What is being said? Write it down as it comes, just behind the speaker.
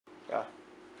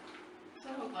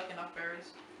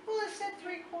blueberries? Well, I said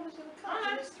 3/4 of a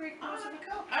cup, and it's 3/4 of a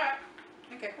cup. Alright.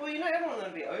 Okay. Well, you know, everyone's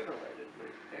going to be overloaded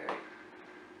with berry.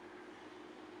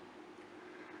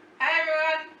 Hi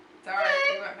everyone! Sorry,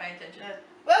 we weren't paying attention.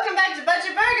 Welcome back to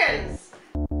Budget Bogans!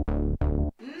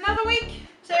 Another week!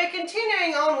 So,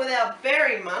 continuing on with our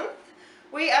berry month,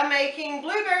 we are making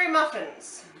blueberry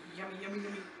muffins. Yummy, yummy,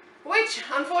 yummy. Which,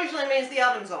 unfortunately, means the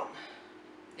oven's on.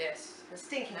 Yes. It's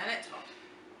stinking. And it's hot.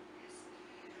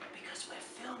 Because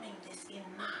we're filming this in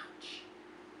March.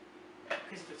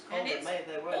 Because if it's cold, And it it's may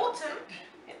they won't. autumn,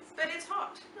 Yes. but it's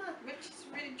hot, which is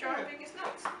really driving us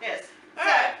nuts. Yes.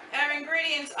 Alright, our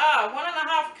ingredients are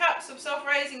 1.5 cups of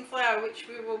self-raising flour, which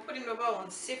we will put into a bowl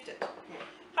and sift it.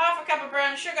 Half a cup of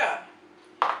brown sugar.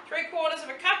 3/4 of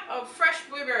a cup of fresh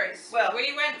blueberries. Well,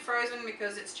 we went frozen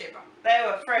because it's cheaper. They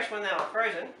were fresh when they were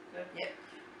frozen. Yep.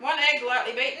 1 egg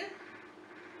lightly beaten.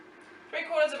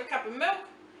 3/4 of a cup of milk.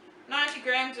 90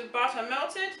 grams of butter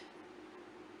melted.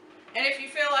 And if you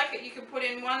feel like it, you can put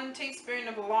in 1 teaspoon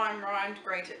of lime rind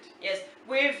grated. Yes,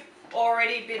 we've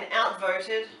already been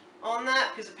outvoted on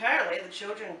that because apparently the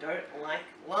children don't like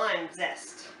lime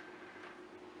zest.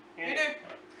 You do.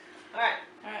 Alright.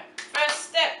 Alright. First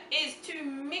step is to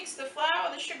mix the flour,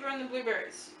 the sugar and the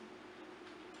blueberries.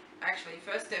 Actually,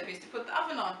 first step is to put the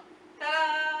oven on.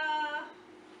 Ta-da!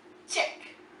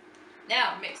 Check.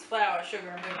 Now mix flour, sugar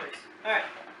and blueberries. Alright.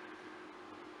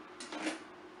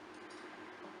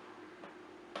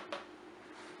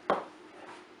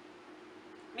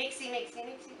 Mixy, mixy,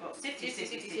 mixy. Well, sifty,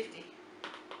 sifty, sifty.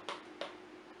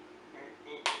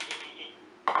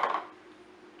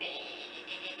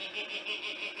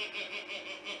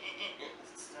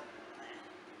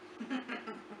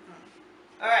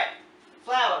 Alright.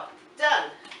 Flour.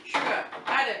 Done. Sugar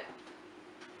added.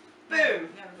 Boom.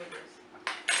 Now the blueberries.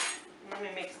 Let me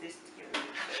mix this together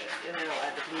first, and then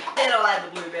I'll add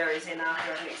the blueberries in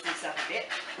after I've mixed this up a bit.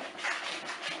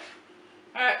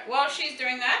 Alright, while she's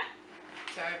doing that,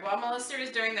 so while Melissa is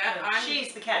doing that,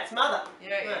 She's the cat's mother.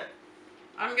 Yeah, yeah. Right.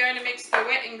 I'm going to mix the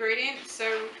wet ingredients.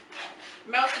 So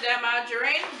melted our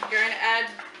margarine, I'm going to add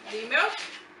the milk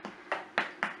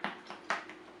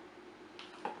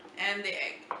and the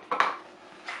egg.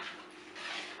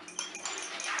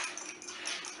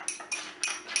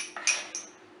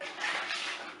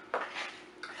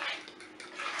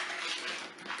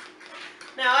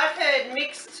 Now I've heard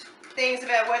mixed things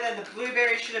about whether the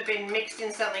blueberries should have been mixed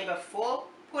in something before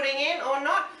putting in or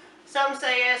not. Some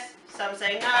say yes, some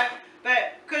say no.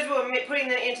 But because we were putting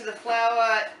them into the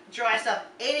flour dry stuff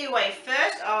anyway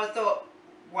first, I thought,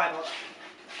 why bother?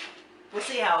 We'll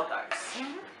see how it goes.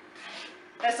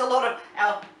 That's a lot of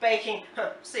our baking.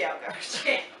 See how it goes.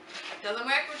 Doesn't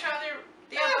work, we'll try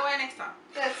the other way next time.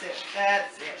 That's it.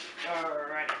 That's it.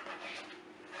 Alrighty.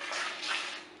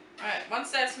 Alright, once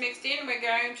that's mixed in, we're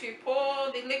going to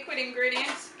pour the liquid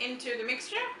ingredients into the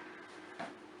mixture.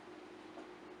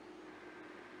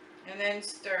 And then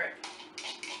stir it.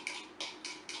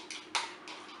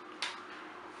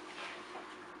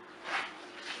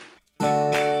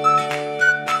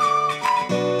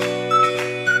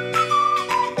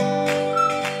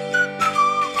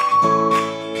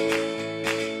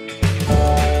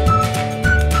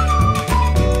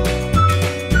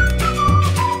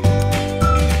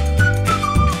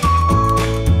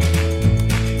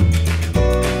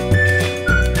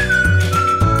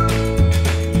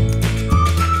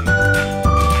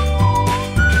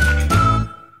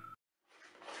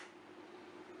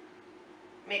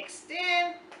 Mixed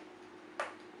in.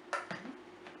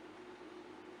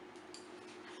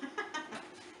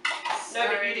 No,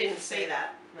 but you didn't see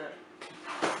that. No.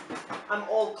 I'm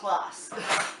all class.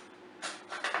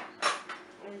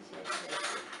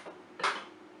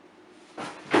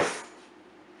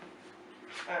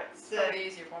 Alright, so Probably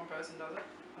easier if one person does it.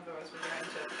 Otherwise we're going to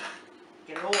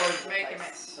get it all over the make place. a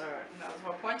mess. Alright. And that was the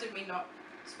whole point of me not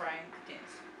spraying the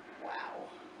tins. Wow.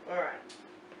 Alright.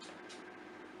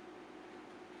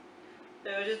 So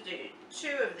we'll just do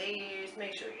 2 of these.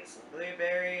 Make sure we get some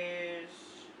blueberries.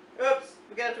 Oops,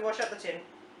 we're going to have to wash up the tin.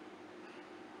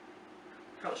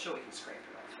 Probably sure we can scrape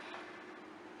it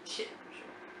off. Shit, I'm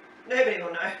sure. Nobody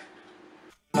will know.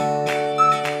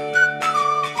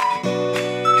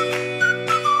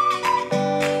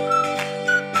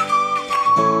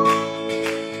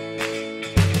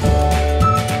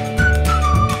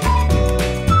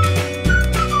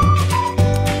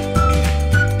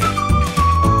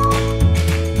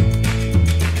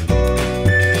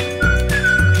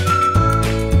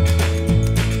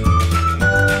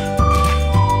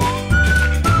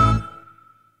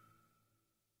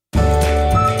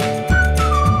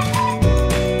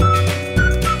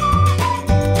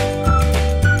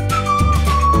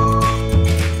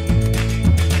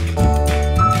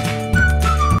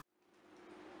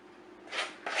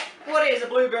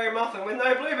 muffin with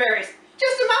no blueberries.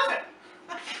 Just a muffin.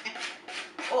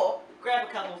 Or grab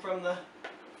a couple from the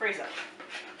freezer.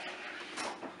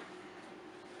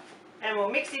 And we'll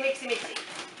mixy, mixy, mixy.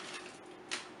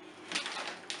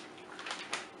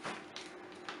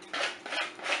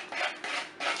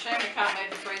 Shame we can't leave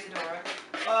the freezer door open.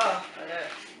 Oh, I know.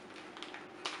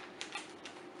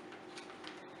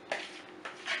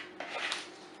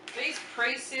 These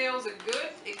pre-seals are good,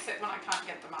 except when I can't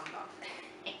get them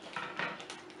undone.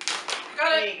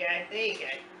 Got it. There you go, there you go.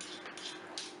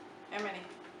 How many?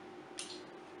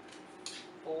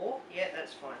 4? Yeah,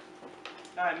 that's fine.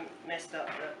 I messed up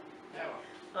the... Oh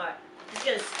well. Alright, just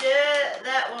gonna stir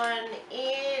that one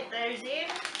in, those in.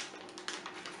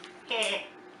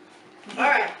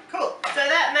 Alright, cool. So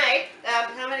that made,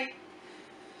 how many?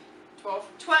 12.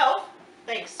 12.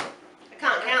 Thanks. I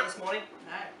can't count this morning.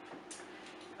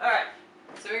 No. Alright,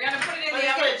 So we're going to put it in I'm the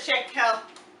just oven. gonna check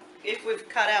if we've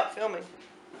cut out filming.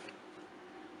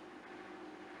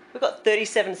 We've got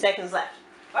 37 seconds left.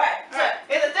 Alright, so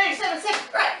in the 37 seconds,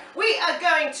 right, we are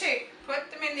going to,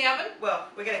 Put them in the oven. well,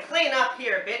 we're going to clean up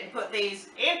here a bit and put these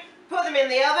in, put them in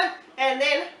the oven, and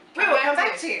then we Come will back come to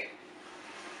back you. to you.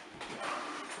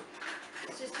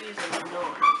 Let's just use a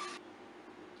knife.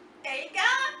 There you go.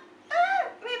 Oh,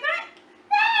 we're back.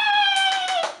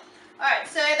 Yay! Alright,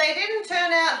 so they didn't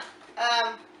turn out,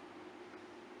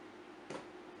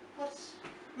 what's,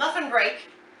 muffin break.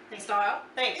 Style.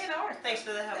 Thanks. Yeah, no worries. Thanks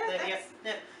for the help Yeah, there. thanks.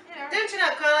 Yep. Yeah, Didn't turn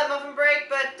out quite like muffin break,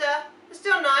 but it's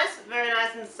still nice. Very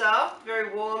nice and soft.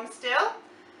 Very warm still.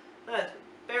 Oh, it's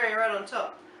very right on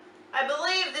top. I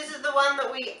believe this is the one that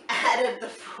we added the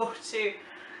fork to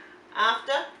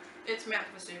after. It's Mount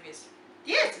Vesuvius.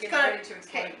 Yes, It's it's getting kind ready to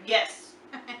explode. Okay, yes.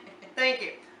 Thank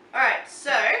you. Alright,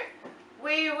 so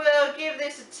we will give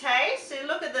this a taste. So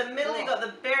look at the middle, you got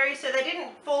the berries, so they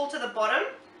didn't fall to the bottom.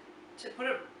 To put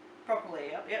it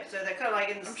properly up, yep, so they're kind of like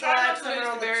in the I'm trying side, not to somewhere lose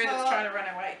on the the berry that's top. trying to run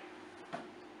away.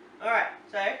 Alright,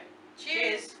 so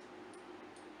Cheers.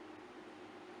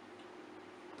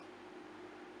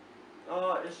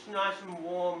 oh, it's nice and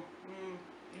warm.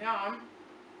 Yum.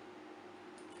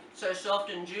 So soft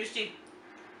and juicy.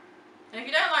 And if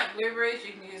you don't like blueberries,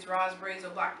 you can use raspberries or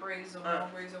blackberries or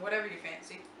mulberries or whatever you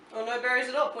fancy. Or no berries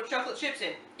at all, put chocolate chips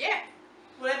in. Yeah.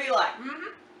 Whatever you like. Mm-hmm.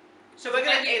 So we're going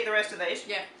Thank to you. eat the rest of these.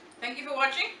 Yeah. Thank you for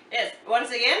watching. Yes, once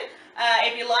again,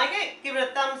 if you like it, give it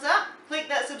a thumbs up, click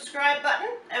that subscribe button,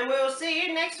 and we will see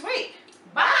you next week.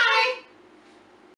 Bye!